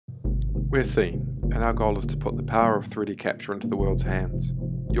We're Seene, and our goal is to put the power of 3D capture into the world's hands,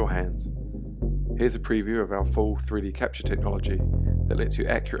 your hands. Here's a preview of our full 3D capture technology that lets you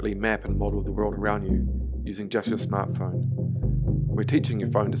accurately map and model the world around you using just your smartphone. We're teaching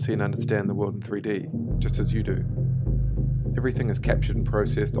your phone to see and understand the world in 3D, just as you do. Everything is captured and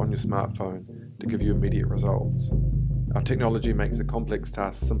processed on your smartphone to give you immediate results. Our technology makes a complex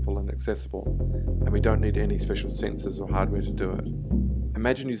task simple and accessible, and we don't need any special sensors or hardware to do it.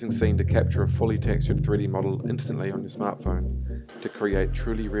 Imagine using Seene to capture a fully textured 3D model instantly on your smartphone to create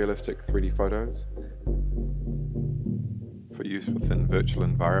truly realistic 3D photos for use within virtual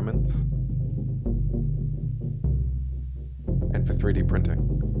environments and for 3D printing.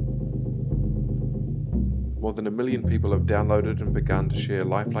 More than 1 million people have downloaded and begun to share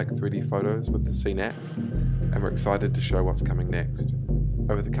lifelike 3D photos with the Seene app, and we're excited to show what's coming next.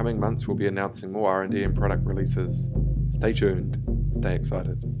 Over the coming months, we'll be announcing more R&D and product releases. Stay tuned, stay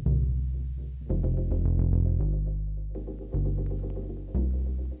excited.